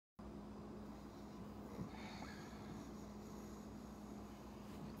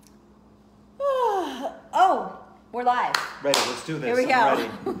We're live. Ready, let's do this. Here we go.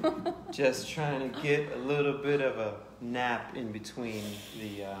 I'm ready. Just trying to get a little bit of a nap in between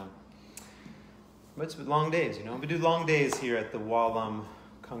the it's long days, you know. We do long days here at the Wallam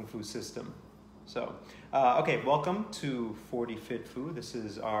Kung Fu system. So, okay, welcome to 40 Fit Fu. This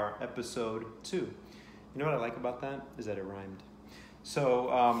is our episode 2. You know what I like about that? Is that it rhymed. So,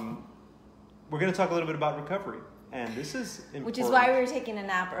 we're going to talk a little bit about recovery. And this is important. Which is why we were taking a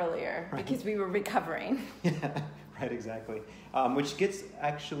nap earlier, right? Because we were recovering. Yeah, right, exactly. Which gets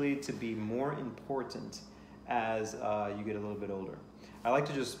actually to be more important as you get a little bit older. I like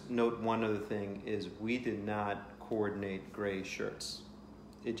to just note one other thing is we did not coordinate gray shirts.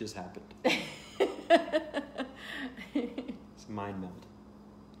 It just happened. It's mind meld.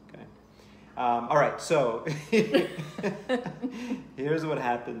 Okay. All right, so here's what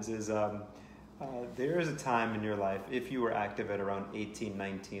happens is there is a time in your life, if you were active at around 18,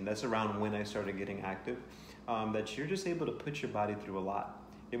 19, that's around when I started getting active, that you're just able to put your body through a lot.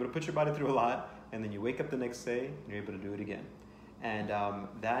 You're able to put your body through a lot, and then you wake up the next day, and you're able to do it again. And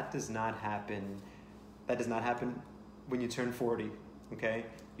that does not happen when you turn 40, okay?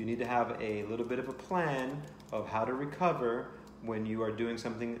 You need to have a little bit of a plan of how to recover when you are doing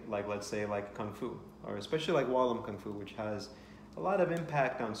something like, let's say, like Kung Fu, or especially like Wallam Kung Fu, which has a lot of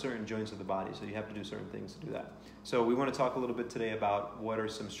impact on certain joints of the body, so you have to do certain things to do that. So we want to talk a little bit today about what are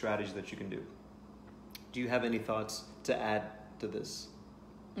some strategies that you can do. Do you have any thoughts to add to this?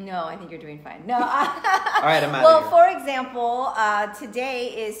 No, I think you're doing fine. No. All right, I'm out Well, of here. for example,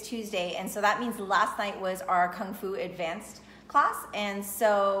 today is Tuesday, and so that means last night was our Kung Fu Advanced class, and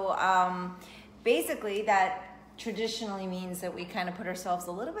so basically that traditionally means that we kind of put ourselves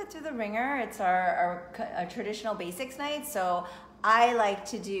a little bit through the ringer. It's our traditional basics night. So I like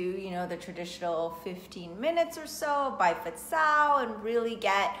to do, you know, the traditional 15 minutes or so by Foot Sao and really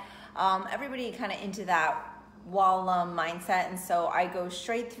get everybody kind of into that Wallam mindset. And so I go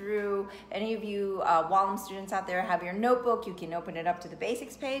straight through. Any of you Wallam students out there have your notebook, you can open it up to the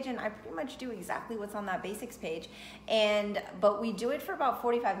basics page, and I pretty much do exactly what's on that basics page. But we do it for about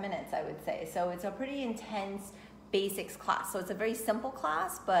 45 minutes, I would say. So it's a pretty intense basics class. So it's a very simple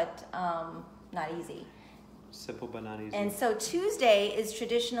class, but not easy. Simple but not easy. And so Tuesday is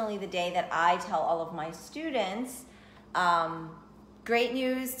traditionally the day that I tell all of my students, great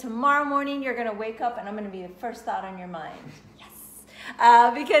news, tomorrow morning you're gonna wake up and I'm gonna be the first thought on your mind.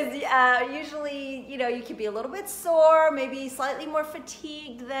 Yes. Because usually, you know, you can be a little bit sore, maybe slightly more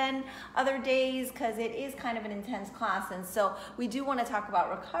fatigued than other days because it is kind of an intense class. And so we do want to talk about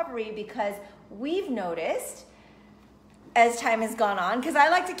recovery because we've noticed as time has gone on, because I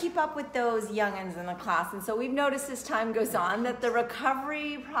like to keep up with those youngins in the class, and so we've noticed as time goes on that the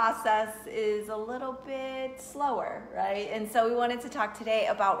recovery process is a little bit slower, right? And so we wanted to talk today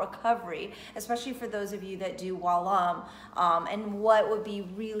about recovery, especially for those of you that do Wallam, and what would be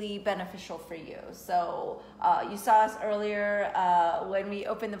really beneficial for you. So you saw us earlier when we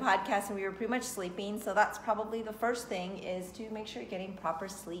opened the podcast and we were pretty much sleeping, so that's probably the first thing, is to make sure you're getting proper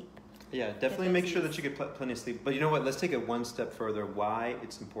sleep. Yeah, definitely make sure that you get plenty of sleep. But you know what? Let's take it one step further. Why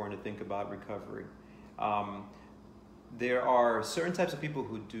it's important to think about recovery. There are certain types of people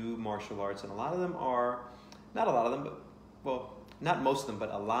who do martial arts, and a lot of them are, not a lot of them, but, well, not most of them,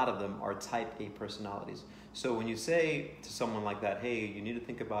 but a lot of them are type A personalities. So when you say to someone like that, hey, you need to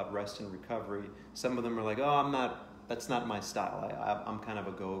think about rest and recovery, some of them are like, oh, that's not my style. I'm kind of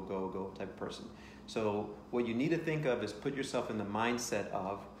a go type of person. So what you need to think of is put yourself in the mindset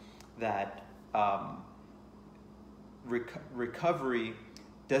of that recovery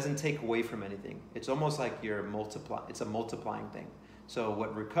doesn't take away from anything. It's almost like it's a multiplying thing. So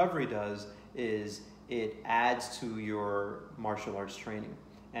what recovery does is it adds to your martial arts training.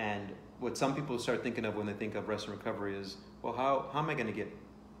 And what some people start thinking of when they think of rest and recovery is, well, how am I going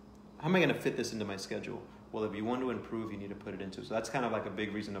to fit this into my schedule? Well, if you want to improve, you need to put it into. So that's kind of like a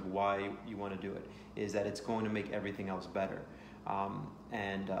big reason of why you want to do it, is that it's going to make everything else better.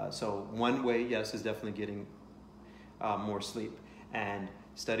 So one way, yes, is definitely getting more sleep. And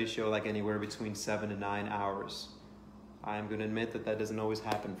studies show like anywhere between 7 to 9 hours. I'm going to admit that doesn't always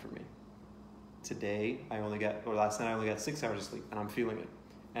happen for me. Last night I only got 6 hours of sleep, and I'm feeling it.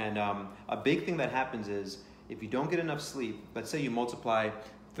 And a big thing that happens is if you don't get enough sleep, let's say you multiply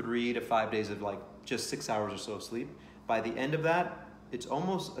 3 to 5 days of like just 6 hours or so of sleep, by the end of that, it's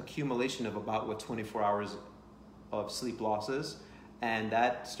almost accumulation of about what 24 hours of sleep losses, and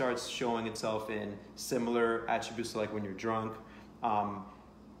that starts showing itself in similar attributes, like when you're drunk,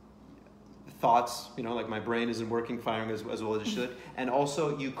 thoughts, you know, like my brain isn't working, firing as well as it should, and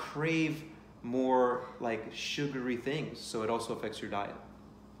also you crave more like sugary things, so it also affects your diet.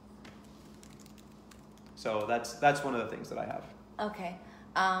 So that's one of the things that I have. Okay.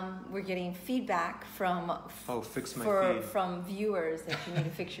 We're getting feedback from fix my feed. From viewers that you need to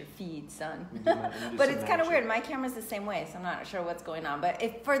fix your feed, son. But it's kind of weird. My camera's the same way, so I'm not sure what's going on.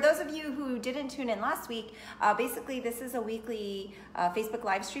 But for those of you who didn't tune in last week, basically this is a weekly Facebook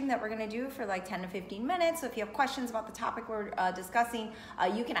live stream that we're going to do for like 10 to 15 minutes. So if you have questions about the topic we're discussing,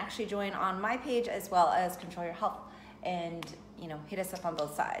 you can actually join on my page as well as Control Your Health, and hit us up on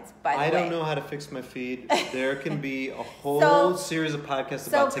both sides. By the way, I don't know how to fix my feed. There can be a whole series of podcasts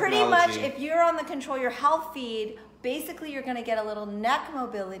about technology. So pretty much, if you're on the Control Your Health feed, basically you're going to get a little neck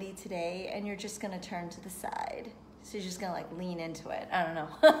mobility today, and you're just going to turn to the side. So you're just going to like lean into it. I don't know.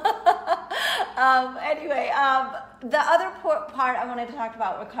 Anyway, the other part I wanted to talk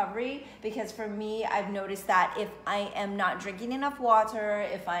about recovery, because for me, I've noticed that if I am not drinking enough water,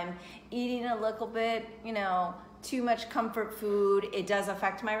 if I'm eating a little bit, too much comfort food, it does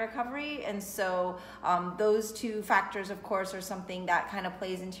affect my recovery. And so those two factors, of course, are something that kind of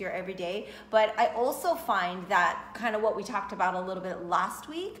plays into your everyday. But I also find that kind of what we talked about a little bit last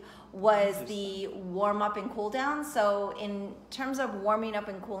week was the warm up and cool down. So in terms of warming up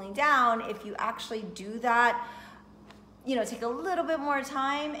and cooling down, if you actually do that, take a little bit more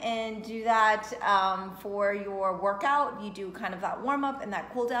time and do that for your workout. You do kind of that warm up and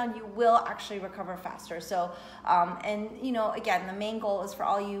that cool down, you will actually recover faster. So, again, the main goal is for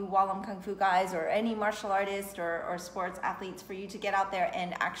all you Walam Kung Fu guys or any martial artist or sports athletes, for you to get out there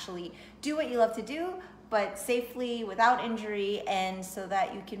and actually do what you love to do, but safely, without injury, and so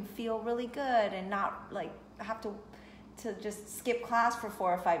that you can feel really good and not like have to just skip class for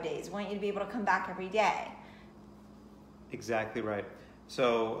 4 or 5 days. We want you to be able to come back every day. Exactly right.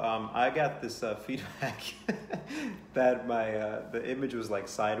 So I got this feedback that the image was like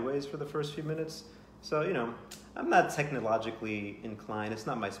sideways for the first few minutes. So, I'm not technologically inclined. It's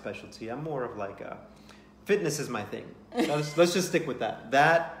not my specialty. I'm more of like fitness is my thing. So let's just stick with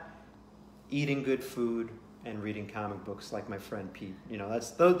that. Eating good food and reading comic books like my friend Pete.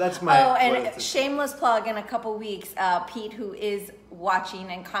 That's my... Oh, and shameless plug, in a couple weeks, Pete, who is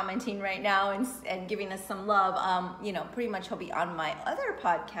watching and commenting right now and giving us some love, pretty much he'll be on my other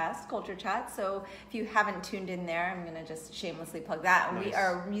podcast, Culture Chat. So if you haven't tuned in there, I'm going to just shamelessly plug that. And We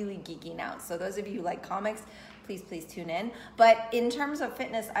are really geeking out. So those of you who like comics, please tune in. But in terms of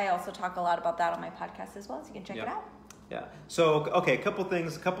fitness, I also talk a lot about that on my podcast as well, so you can check it out. Yeah. So, okay, a couple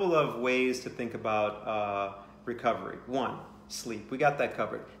of ways to think about recovery. One, sleep. We got that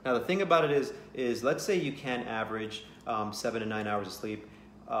covered. Now, the thing about it is let's say you can average 7 to 9 hours of sleep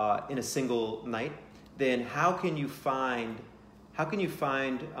in a single night. Then how can you find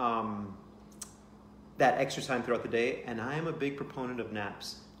that extra time throughout the day? And I am a big proponent of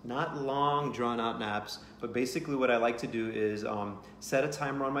naps. Not long, drawn-out naps, but basically what I like to do is set a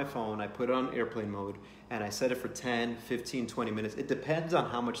timer on my phone. I put it on airplane mode, and I set it for 10, 15, 20 minutes. It depends on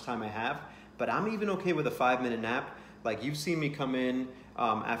how much time I have, but I'm even okay with a 5-minute nap. Like, you've seen me come in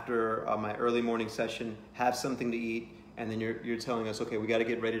after my early morning session, have something to eat, and then you're telling us, okay, we got to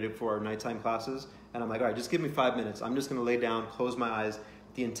get ready for our nighttime classes. And I'm like, all right, just give me 5 minutes. I'm just going to lay down, close my eyes.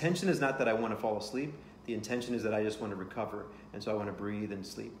 The intention is not that I want to fall asleep. The intention is that I just want to recover, and so I want to breathe and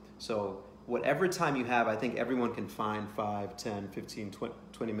sleep. So whatever time you have, I think everyone can find 5, 10, 15,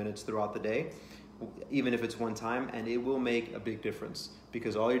 20 minutes throughout the day, even if it's one time, and it will make a big difference,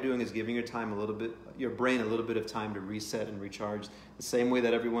 because all you're doing is giving your brain a little bit of time to reset and recharge, the same way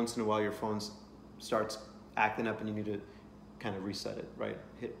that every once in a while your phone starts acting up and you need to kind of reset it, right?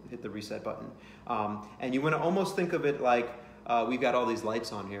 Hit the reset button. And you want to almost think of it like we've got all these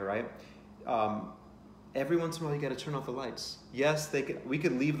lights on here, right? Every once in a while you got to turn off the lights. Yes, we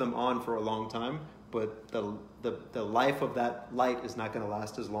could leave them on for a long time, but the life of that light is not going to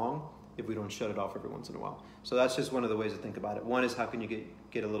last as long if we don't shut it off every once in a while. So that's just one of the ways to think about it. One is, how can you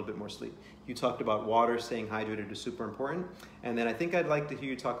get a little bit more sleep? You talked about water, staying hydrated is super important. And then I think I'd like to hear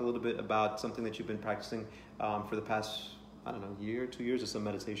you talk a little bit about something that you've been practicing for the past, year, 2 years, is some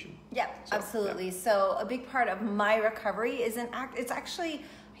meditation. Yeah, absolutely. Yeah. So a big part of my recovery is it's actually,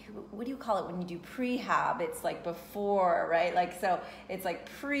 what do you call it when you do prehab? It's like before, right? Like, so it's like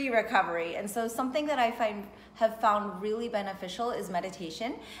pre-recovery. And so something that I have found really beneficial is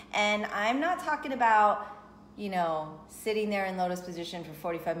meditation. And I'm not talking about, sitting there in lotus position for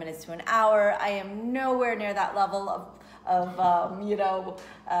 45 minutes to an hour. I am nowhere near that level that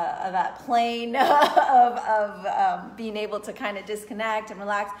plane of being able to kind of disconnect and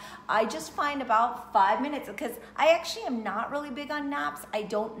relax. I just find about 5 minutes, because I actually am not really big on naps. I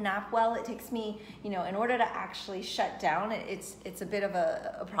don't nap well. It takes me, in order to actually shut down, it's a bit of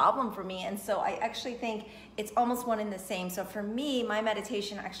a problem for me. And so I actually think it's almost one and the same. So for me, my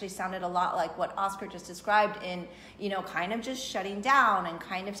meditation actually sounded a lot like what Oscar just described in, kind of just shutting down and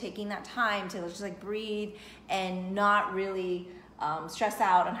kind of taking that time to just like breathe and not really stress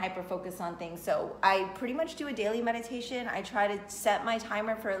out and hyper focus on things. So I pretty much do a daily meditation. I try to set my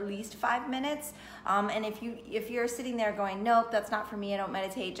timer for at least 5 minutes. And if you're sitting there going, nope, that's not for me, I don't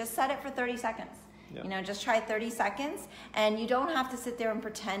meditate, just set it for 30 seconds. Yep. Just try 30 seconds, and you don't have to sit there and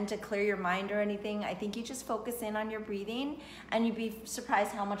pretend to clear your mind or anything. I think you just focus in on your breathing, and you'd be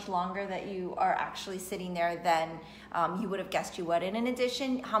surprised how much longer that you are actually sitting there than you would have guessed you would. And in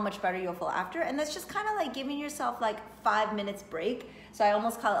addition, how much better you'll feel after. And that's just kind of like giving yourself like 5 minutes break. So I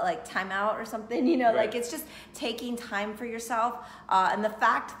almost call it like timeout or something, Right. like it's just taking time for yourself. And the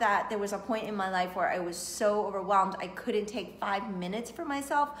fact that there was a point in my life where I was so overwhelmed, I couldn't take 5 minutes for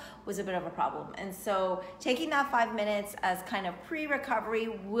myself was a bit of a problem. And so taking that 5 minutes as kind of pre-recovery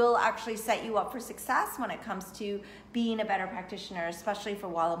will actually set you up for success when it comes to being a better practitioner, especially for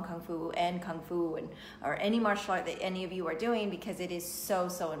Wallum Kung Fu and Kung Fu or any martial art that any of you are doing, because it is so,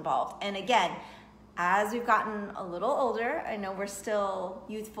 so involved. And again, as we've gotten a little older, I know we're still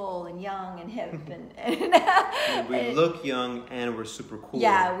youthful and young and hip, and we look young and we're super cool.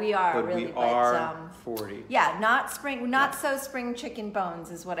 Yeah, we are. But really, we are 40. Yeah, not so spring chicken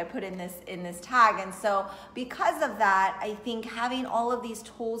bones is what I put in this tag. And so because of that, I think having all of these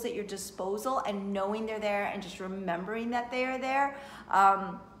tools at your disposal and knowing they're there and just remembering that they are there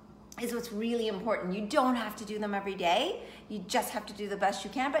is what's really important. You don't have to do them every day. You just have to do the best you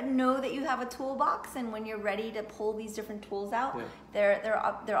can, but know that you have a toolbox, and when you're ready to pull these different tools out, they're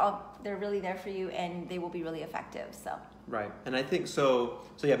really there for you, and they will be really effective. So right. And I think so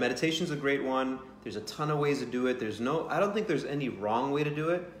yeah, meditation's a great one. There's a ton of ways to do it. I don't think there's any wrong way to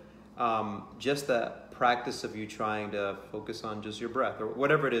do it. Just that practice of you trying to focus on just your breath or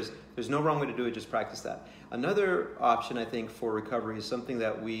whatever it is, there's no wrong way to do it. Just practice that. Another option, I think, for recovery is something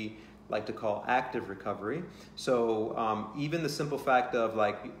that we like to call active recovery. So even the simple fact of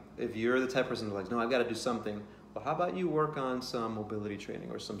like, if you're the type of person who's like, no, I've got to do something. Well, how about you work on some mobility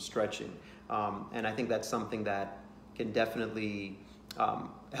training or some stretching? And I think that's something that can definitely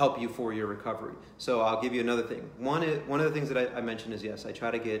help you for your recovery. So I'll give you another thing. One of the things that I mentioned is, yes, I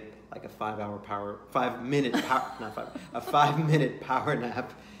try to get like a 5 minute power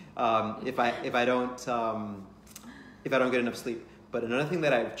nap if I don't get enough sleep. But another thing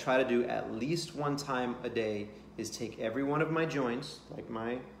that I try to do at least one time a day is take every one of my joints, like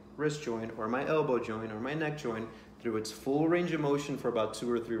my wrist joint or my elbow joint or my neck joint, through its full range of motion for about 2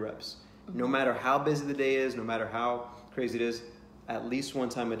 or 3 reps. No matter how busy the day is, no matter how crazy it is, at least one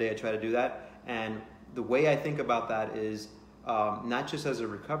time a day I try to do that. And the way I think about that is not just as a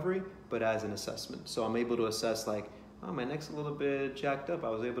recovery, but as an assessment. So I'm able to assess like, oh, my neck's a little bit jacked up. I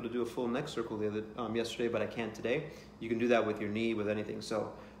was able to do a full neck circle yesterday, but I can't today. You can do that with your knee, with anything.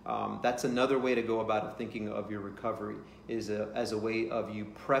 So that's another way to go about thinking of your recovery is as a way of you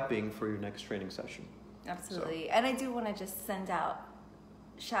prepping for your next training session. Absolutely. So. And I do want to just send out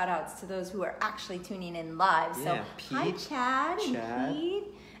shout outs to those who are actually tuning in live. So Pete, hi Chad and Pete.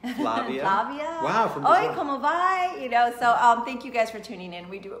 Flavia. Wow, from Oi, como vai? So thank you guys for tuning in.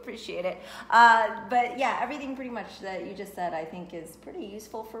 We do appreciate it. But yeah, everything pretty much that you just said I think is pretty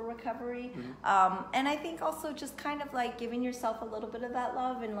useful for recovery. Mm-hmm. And I think also just kind of like giving yourself a little bit of that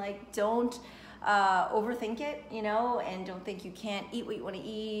love and like don't overthink it, and don't think you can't eat what you want to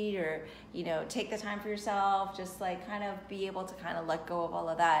eat or, take the time for yourself. Just like kind of be able to kind of let go of all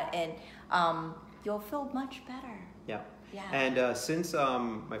of that, and you'll feel much better. Yeah. Yeah. And since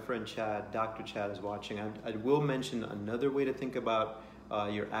my friend Chad, Dr. Chad is watching, I will mention another way to think about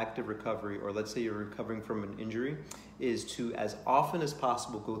your active recovery, or let's say you're recovering from an injury, is to, as often as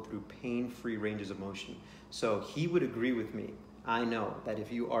possible, go through pain-free ranges of motion. So he would agree with me. I know that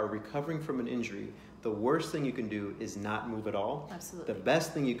if you are recovering from an injury, the worst thing you can do is not move at all. Absolutely. The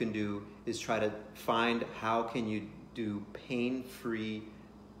best thing you can do is try to find how can you do pain-free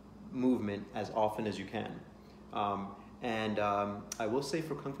movement as often as you can. And I will say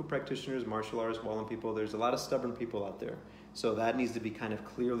for Kung Fu practitioners, martial artists, Wallum people, there's a lot of stubborn people out there. So that needs to be kind of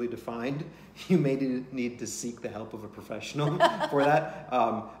clearly defined. You may need to seek the help of a professional for that,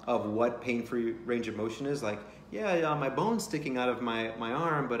 of what pain-free range of motion is. Like, my bone's sticking out of my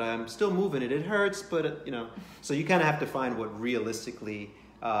arm, but I'm still moving it. It hurts, but, So you kind of have to find what realistically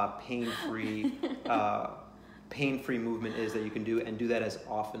pain-free pain-free movement is that you can do, and do that as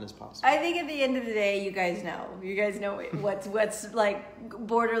often as possible. I think at the end of the day, you guys know what's like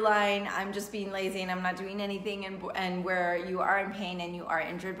borderline. I'm just being lazy and I'm not doing anything, and where you are in pain and you are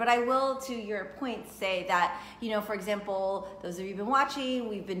injured. But I will, to your point, say that, you know, for example, those of you who've been watching,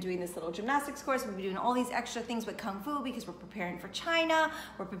 we've been doing this little gymnastics course. We've been doing all these extra things with Kung Fu because we're preparing for China.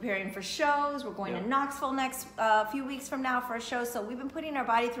 We're preparing for shows. We're going to Knoxville next few weeks from now for a show. So we've been putting our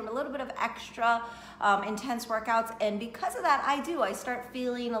body through a little bit of extra intense workouts, and because of that, I start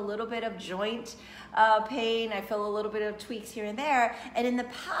feeling a little bit of joint pain. I feel a little bit of tweaks here and there. And in the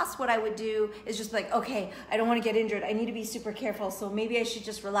past, what I would do is just like, okay, I don't want to get injured. I need to be super careful. So maybe I should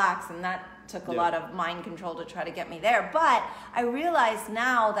just relax. And that took a lot of mind control to try to get me there. But I realize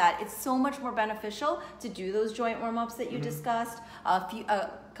now that it's so much more beneficial to do those joint warm-ups that you discussed. A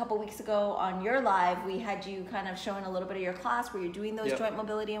couple weeks ago on your live, we had you kind of showing a little bit of your class where you're doing those joint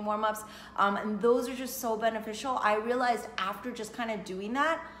mobility and warm-ups. And those are just so beneficial. I realized after just kind of doing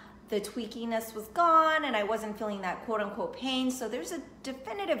that, the tweakiness was gone and I wasn't feeling that quote unquote pain. So there's a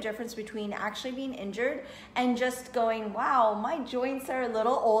definitive difference between actually being injured and just going, wow, my joints are a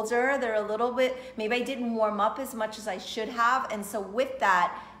little older. They're a little bit, maybe I didn't warm up as much as I should have. And so with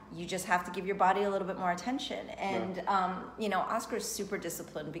that, you just have to give your body a little bit more attention. And, you know, Oscar's super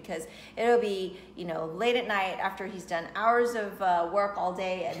disciplined because it'll be, you know, late at night after he's done hours of work all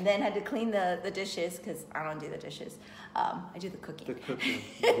day and then had to clean the dishes, because I don't do the dishes. I do the cooking. The cooking.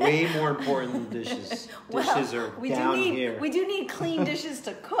 Way more important than dishes. Dishes are down here. We do need clean dishes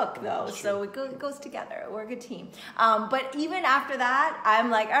to cook, though. So it goes together. We're a good team. But even after that, I'm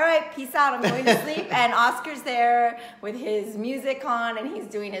like, all right, peace out. I'm going to sleep. And Oscar's there with his music on, and he's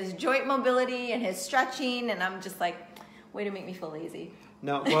doing his joint mobility and his stretching. And I'm just like, way to make me feel lazy.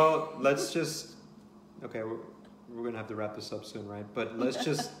 No, well, let's just, okay, we're going to have to wrap this up soon, right? But let's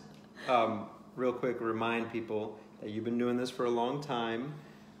just real quick remind people that you've been doing this for a long time,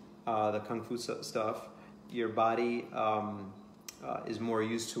 the Kung Fu stuff. Your body is more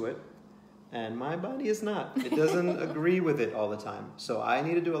used to it, and my body is not. It doesn't agree with it all the time. So I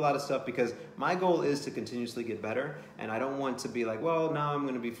need to do a lot of stuff because my goal is to continuously get better, and I don't want to be like, well, now I'm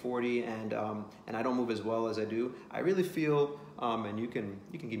going to be 40 and I don't move as well as I do. I really feel, and you can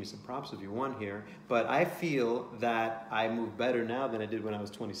give me some props if you want here, but I feel that I move better now than I did when I was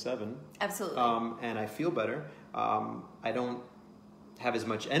 27. Absolutely. And I feel better. I don't have as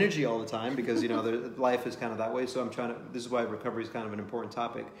much energy all the time because, you know, life is kind of that way. So this is why recovery is kind of an important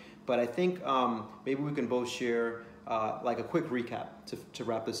topic. But I think maybe we can both share like a quick recap to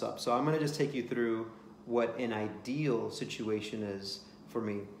wrap this up. So I'm going to just take you through what an ideal situation is for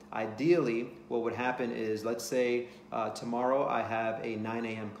me. Ideally, what would happen is, let's say tomorrow I have a 9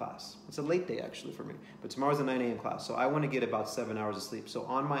 a.m. class. It's a late day actually for me, but tomorrow's a 9 a.m. class. So I want to get about 7 hours of sleep. So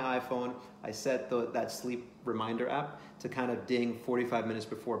on my iPhone, I set that sleep reminder app to kind of ding 45 minutes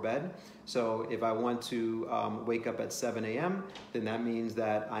before bed. So if I want to wake up at 7 a.m., then that means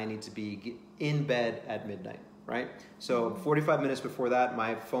that I need to be in bed at midnight, right? So 45 minutes before that,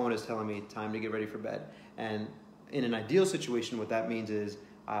 my phone is telling me time to get ready for bed. And in an ideal situation, what that means is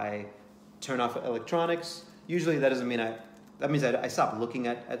I turn off electronics. Usually that doesn't mean that means I stop looking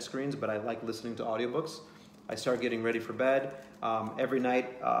at screens, but I like listening to audiobooks. I start getting ready for bed. Every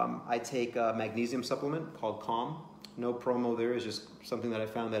night I take a magnesium supplement called Calm. No promo there, it's just something that I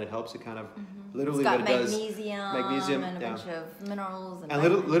found that it helps. It kind of literally what it does. Magnesium and a bunch of minerals. And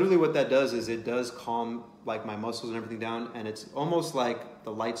literally what that does is it does calm like my muscles and everything down, and it's almost like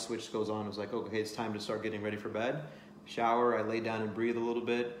the light switch goes on. It's like, okay, it's time to start getting ready for bed. Shower, I lay down and breathe a little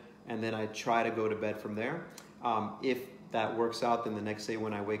bit, and then I try to go to bed from there. If that works out, then the next day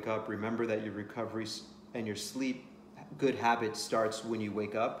when I wake up, remember that your recovery and your sleep good habit starts when you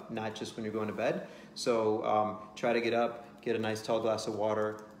wake up, not just when you're going to bed. So try to get up, get a nice tall glass of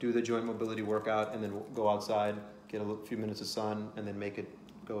water, do the joint mobility workout, and then go outside, get a few minutes of sun, and then make it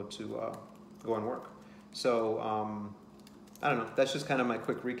go and work. So I don't know, that's just kind of my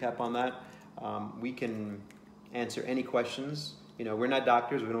quick recap on that. We can answer any questions. You know, we're not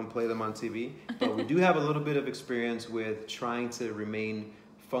doctors, we don't play them on TV, but we do have a little bit of experience with trying to remain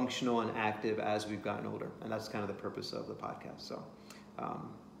functional and active as we've gotten older. And that's kind of the purpose of the podcast. So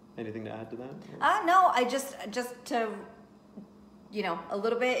anything to add to that? No, I just to, you know, a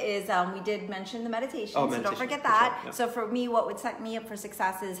little bit is we did mention the meditation. So don't forget that. Right, yeah. So for me, what would set me up for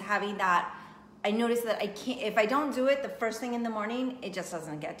success is having that I notice that I can't, if I don't do it the first thing in the morning, it just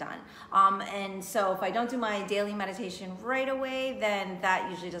doesn't get done. And so if I don't do my daily meditation right away, then that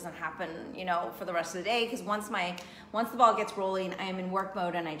usually doesn't happen, you know, for the rest of the day. Because once the ball gets rolling, I am in work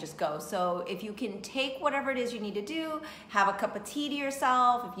mode and I just go. So if you can take whatever it is you need to do, have a cup of tea to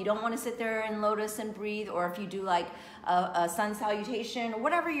yourself. If you don't want to sit there and lotus and breathe, or if you do like a sun salutation, or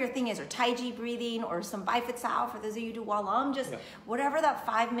whatever your thing is, or Tai Chi breathing, or some Bai Fit Sao for those of you who do Walam, just whatever that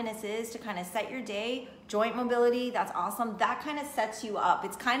 5 minutes is to kind of set your day. Joint mobility, that's awesome. That kind of sets you up.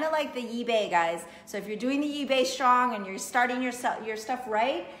 It's kind of like the Yi Bei, guys. So if you're doing the Yi Bei strong and you're starting your stuff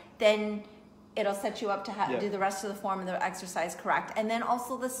right, then it'll set you up to do the rest of the form of the exercise correct. And then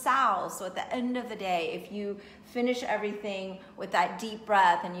also the Sao. So at the end of the day, if you finish everything with that deep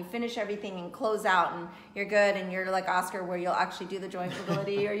breath and you finish everything and close out and you're good and you're like Oscar where you'll actually do the joint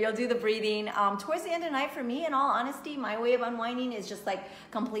mobility or you'll do the breathing. Towards the end of the night, for me, in all honesty, my way of unwinding is just like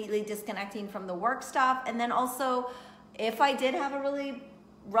completely disconnecting from the work stuff. And then also, if I did have a really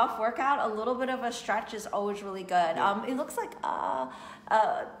rough workout, a little bit of a stretch is always really good. It looks like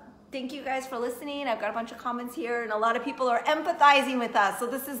thank you guys for listening. I've got a bunch of comments here and a lot of people are empathizing with us. So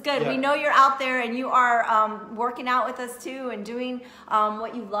this is good. We know you're out there and you are working out with us too and doing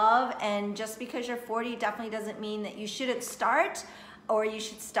what you love. And just because you're 40 definitely doesn't mean that you shouldn't start or you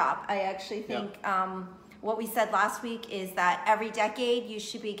should stop. I actually think what we said last week is that every decade you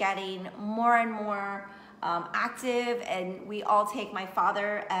should be getting more and more active. And we all take my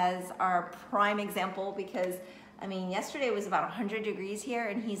father as our prime example because I mean, yesterday was about 100 degrees here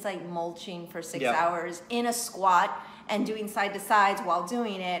and he's like mulching for 6 hours in a squat and doing side to sides while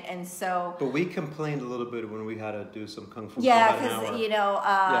doing it. And so. But we complained a little bit when we had to do some Kung Fu. Yeah, because, you know,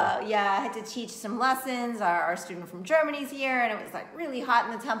 I had to teach some lessons. Our student from Germany's here and it was like really hot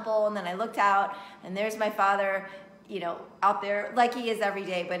in the temple. And then I looked out and there's my father, you know, out there like he is every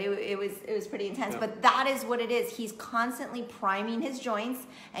day, but it was pretty intense. But that is what it is. He's constantly priming his joints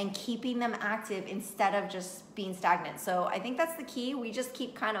and keeping them active instead of just being stagnant. So I think that's the key. We just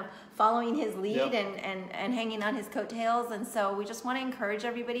keep kind of following his lead and hanging on his coattails. And so we just want to encourage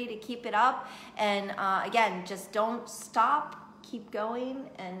everybody to keep it up. And again, just don't stop, keep going.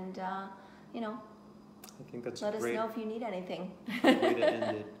 And, you know, I think that's let us know if you need anything. Great way to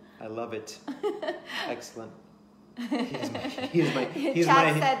end it. I love it. Excellent. Chad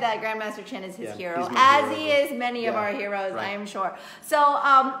said that Grandmaster Chen is his hero, as he is many of our heroes, I am sure. So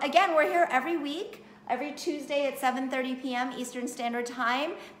again, we're here every week. Every Tuesday at 7:30 p.m. Eastern Standard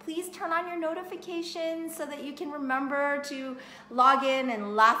Time. Please turn on your notifications so that you can remember to log in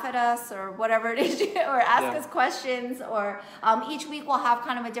and laugh at us or whatever it is, or ask us questions. Or each week we'll have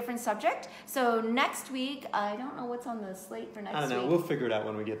kind of a different subject. So next week, I don't know what's on the slate for next week. I don't know. We'll figure it out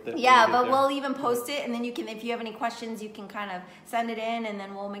when we get there. Yeah, but we'll even post it, and then you can, if you have any questions, you can kind of send it in, and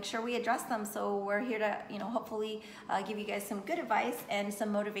then we'll make sure we address them. So we're here to, you know, hopefully give you guys some good advice and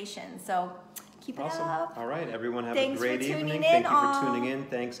some motivation. So. Keep it up. All right, everyone have a great evening. Thank you for tuning in.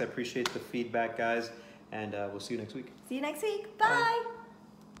 Thanks. I appreciate the feedback, guys. And we'll see you next week. See you next week. Bye.